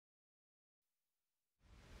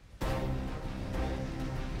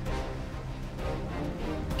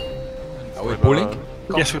Are we pulling?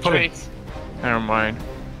 Yes, we're pulling. Never mind.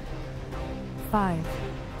 5,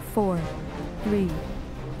 4, 3,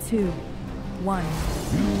 2, 1.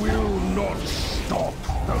 You will not stop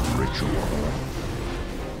the ritual.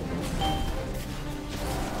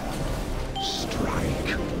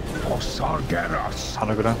 Strike for Sargeras. How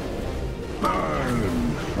do I go down?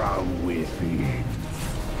 Burn from within.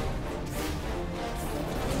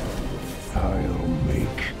 I'll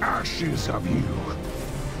make ashes of you.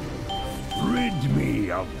 Rid me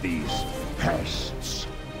of these pests.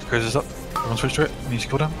 Closes up. Everyone switch to it. Needs to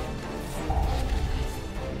go down.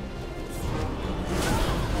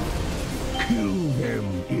 Kill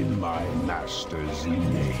them in my master's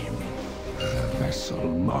name. The vessel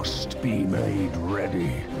must be made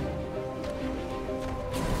ready.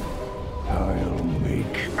 I'll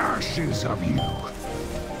make ashes of you.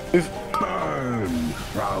 Burn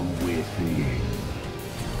from within.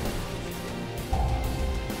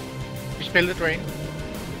 We spell the drain.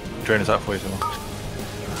 Drain is out for you, so.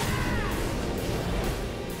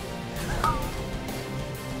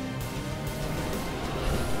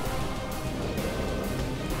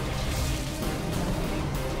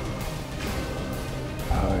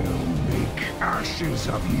 Ashes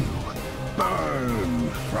of you, burn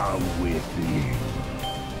from within.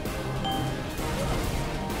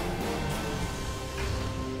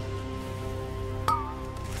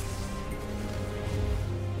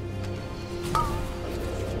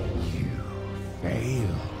 You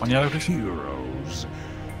fail, On yellow, please. heroes.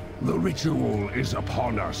 The ritual is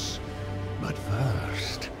upon us, but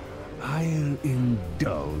first, I'll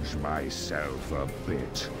indulge myself a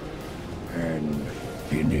bit and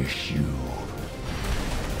finish you.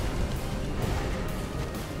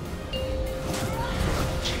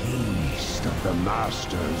 Taste of the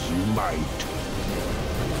Master's might.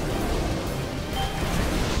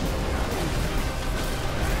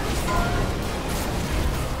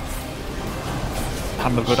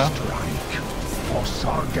 Hand will go down. Strike for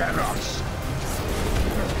Sargeras.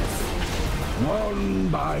 One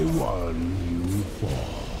by one you fall.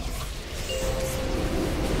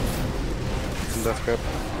 That's good.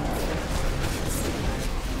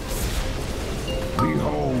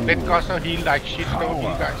 Behold, Let Gusser heal like shit, don't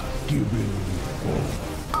heal guys. given forth.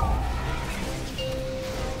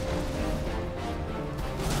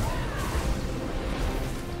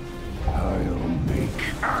 I'll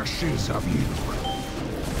make ashes of you.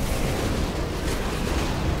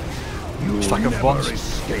 You'll Stack of never bonds.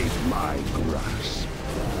 escape my grasp.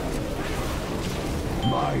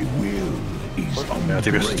 My will is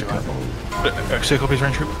DBS is too high. unbreakable. Circle, please,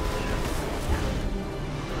 range group.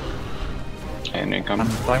 And incoming.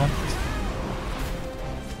 And diamond.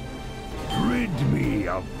 Rid me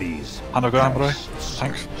of these Hand will go down, bro. pests.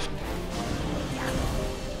 Thanks.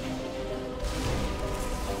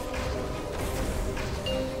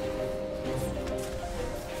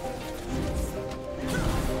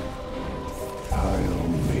 I'll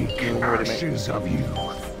make ashes of you.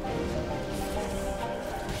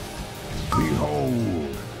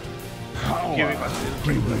 Behold, power Giving us this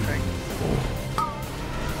given thing. forth.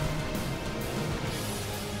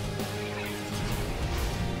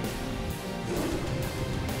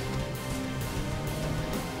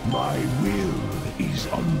 My will is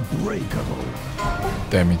unbreakable.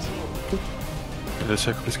 Damn it. The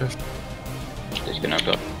circle, please, guys. This can knock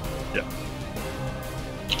up. Yeah.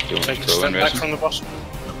 Do you want to Take a throw step in back resin? from the boss.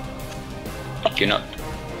 You're not.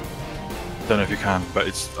 Don't know if you can, but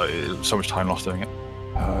it's so much time lost doing it.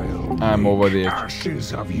 I'm over the edge.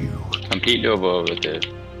 Ashes of you. Completely over with the.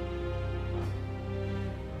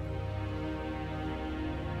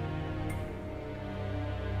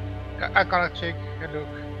 I gotta take a look.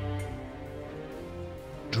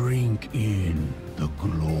 Drink in the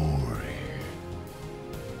glory.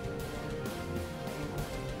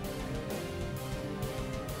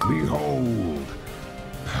 Behold,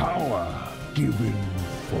 power given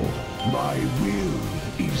forth. My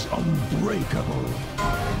will is unbreakable.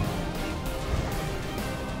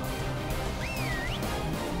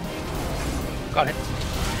 Got it.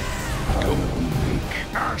 I'll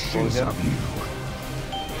make ashes of you.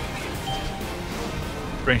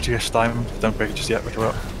 Range to yes, diamond. Don't break it just yet, we're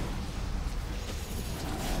up.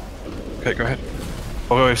 Okay, go ahead.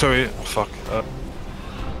 Oh, wait, sorry. Oh, fuck.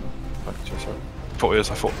 Fuck, sorry. I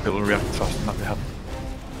thought people would react faster than that they hadn't.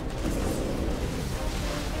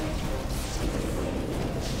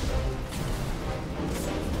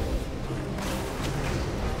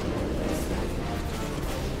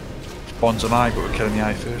 Bonds an eye, but we're killing the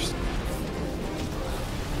eye first.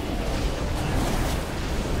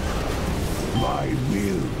 My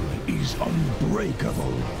will is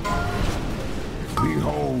unbreakable.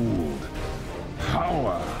 Behold,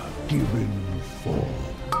 Power given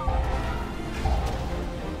forth.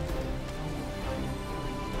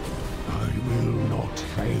 I will not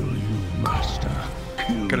fail you, Master.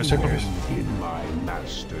 Kill Get a circle, them please. in my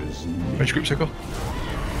Master's name. Range group circle.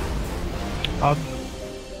 And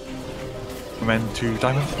then to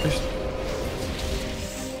diamond, please.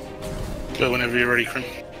 Go whenever you're ready, Krim.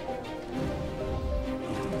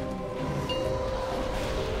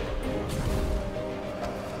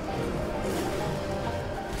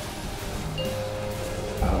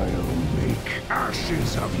 I'll make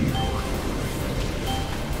ashes of you.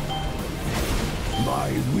 My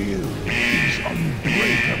will is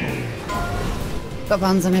unbreakable. Got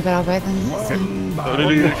bands on me, but I'll break them. One by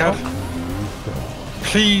Lily, one, Cav. you fall.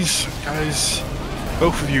 Please, guys.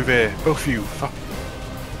 Both of you there. Both of you. Fuck.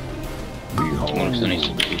 One still needs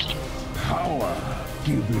to Behold, be used. power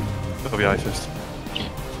given. That'll be ice first.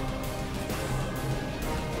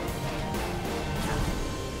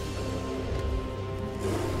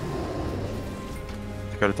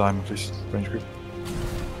 Go to diamond, please. Range group.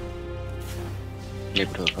 Leave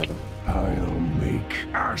it to the problem. I'll make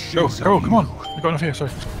ashes Go, of go, you. come on. We've got enough here,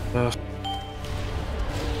 sorry. Do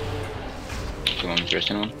you want me to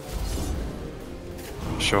rest anyone?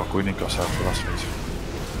 Sure, we need got south for last phase.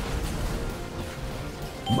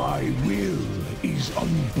 My will is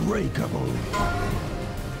unbreakable.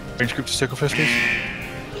 Range group to circle first, please.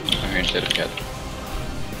 I'm here instead of cat.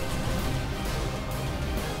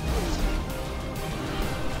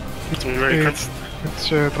 Are you ready, Krim? It's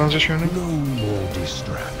transitioning. No more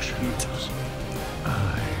distractions.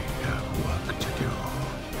 I have work to do.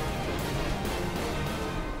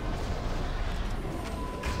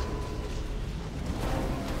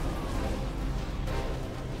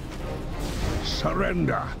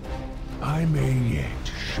 Surrender. I may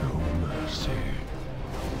yet show mercy.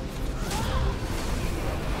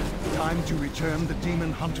 Time to return the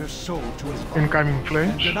demon hunter's soul to his body. Incoming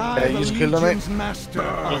flames. Deny the Use Gul'dan Legion's master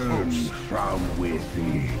Burn host. from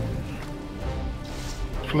within.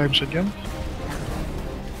 Flames again.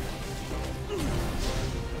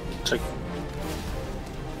 Take.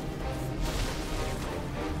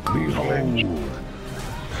 Behold,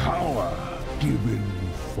 power given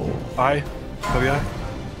forth. Aye. WI.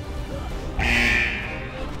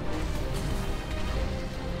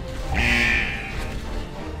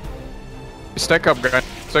 Stack up, guys.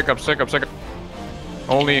 Stack up, stack up, stack up.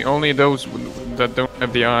 Only those that don't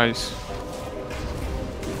have the eyes.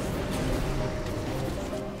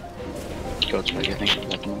 God's like, I think.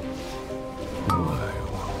 Like, no. Why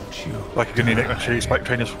won't you? Like you're gonna need it actually. Spike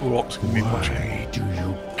trainers, walks, gonna be watching. Why do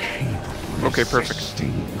you keep Okay, perfect.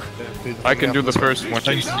 resisting? I can do the first one.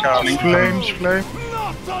 Thanks to cast. Flames, flame.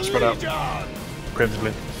 Spread out.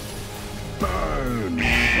 Crimsonly. Burn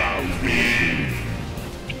from within.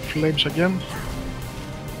 Flames again.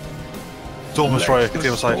 Storm Destroyer, Let get the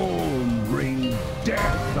other side. storm bring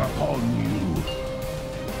death upon you.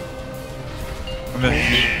 And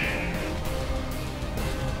then.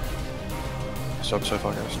 So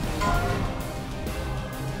far, guys.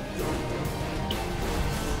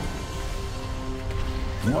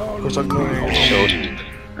 One What's that going?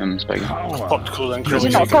 So, spiking. Pop the cooldown, Did you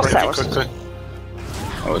Krim. not Break cross it out? quickly.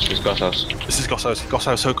 Oh, it's just God's house. This is Gosshouse.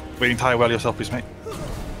 Gosshouse, so waiting tie well yourself, please, mate.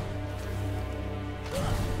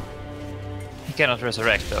 He cannot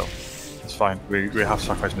resurrect though. It's fine. We have to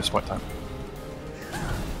sacrifice this point time.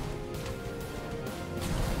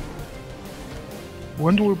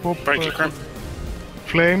 When do we pop Break it, Krim.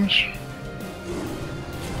 flames?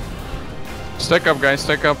 Stack up, guys.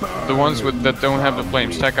 Stack up. The ones that don't have the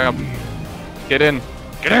flames. Stack up. Get in.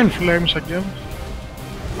 Get in. Flames again.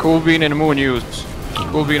 Cool bean and moon used.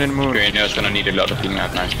 Cool bean and moon. Greener's gonna need a lot of healing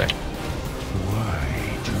at 9 stack.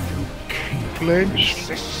 Why do you keep Flames.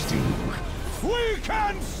 resisting? We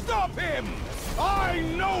can stop him! I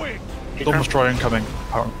know it! Storm Destroyer incoming.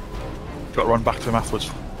 Apparently. Got to run back to him afterwards.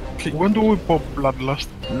 When do we pop bloodlust?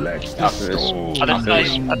 Let the After this. storm After this.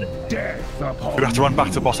 bring death upon We have to run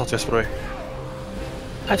back to boss artist for it.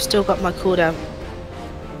 I've still got my cooldown.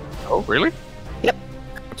 Oh, really?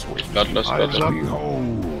 Bloodlust, Eyes bloodlust, up.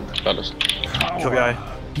 Behold, bloodlust. Kill the eye.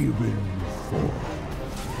 given forth.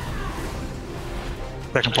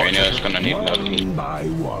 Back and pop. Greener's gonna need a lot of One healing. by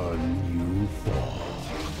one, you fall.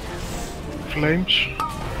 Flames.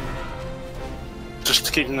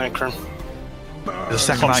 Just keep him there, Krim. There's a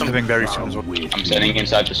second eye coming very soon as well. I'm standing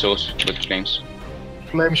inside the source with flames.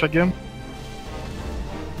 Flames again.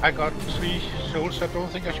 I got 3 souls. I don't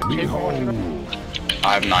think I should take more. Behold,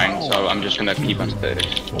 I have 9, so I'm just gonna keep on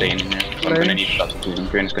staying in here. I'm gonna need lots of healing.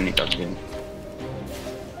 Greener's gonna need lots of healing.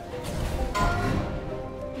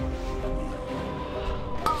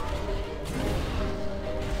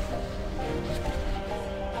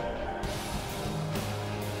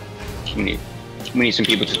 We need some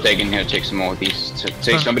people to take in here, take some more of these.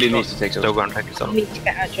 Somebody needs to take those. Still going to take this I off. need to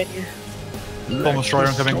get out of Genya. Bomb destroyer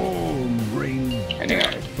incoming. Heading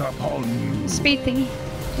out. Speed thingy.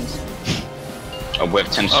 Oh, we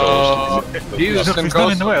have 10 souls. Jesus Look, and he's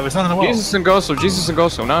not in the Goso. well, he's not in the well. Jesus and Goso. Jesus and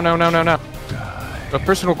Goso. No. The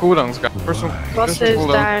personal cooldowns, guys. Personal Bosses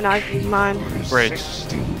down, I've used mine. Great.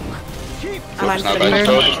 And I'm Now, gonna guys,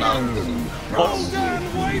 burn. soldiers now.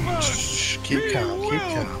 Keep calm, keep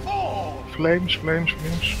calm. Flames.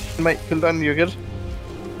 Mate, Gul'dan, you're good?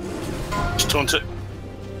 Just taunt it.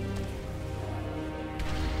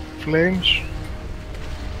 Flames.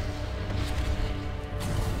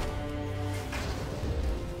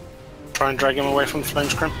 Try and drag him away from the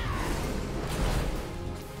flames, Crim.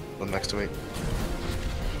 One next to me.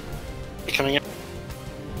 You're coming in.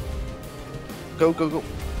 Go, go, go.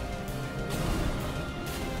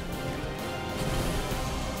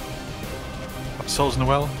 Souls in the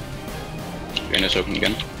well. Uranus open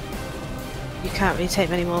again. You can't really take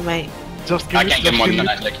many more, mate. Just give I it, can't get just more give than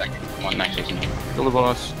it. a nice 6. I can get more than 9 6 in here. Kill the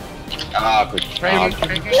boss. Ah, good. Raven, Ah,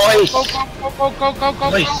 Raven. boys! Go, go, go, go,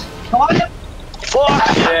 go, go. Oh,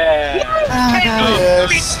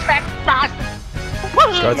 Yes.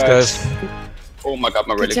 Congrats, guys. Oh my god,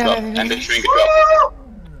 my relic job, up. everybody. And the shrink up.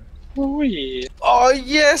 Oh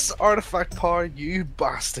yes, artifact power, you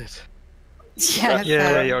bastard. Yeah,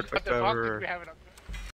 Yeah, What you're the fuck did we have it up?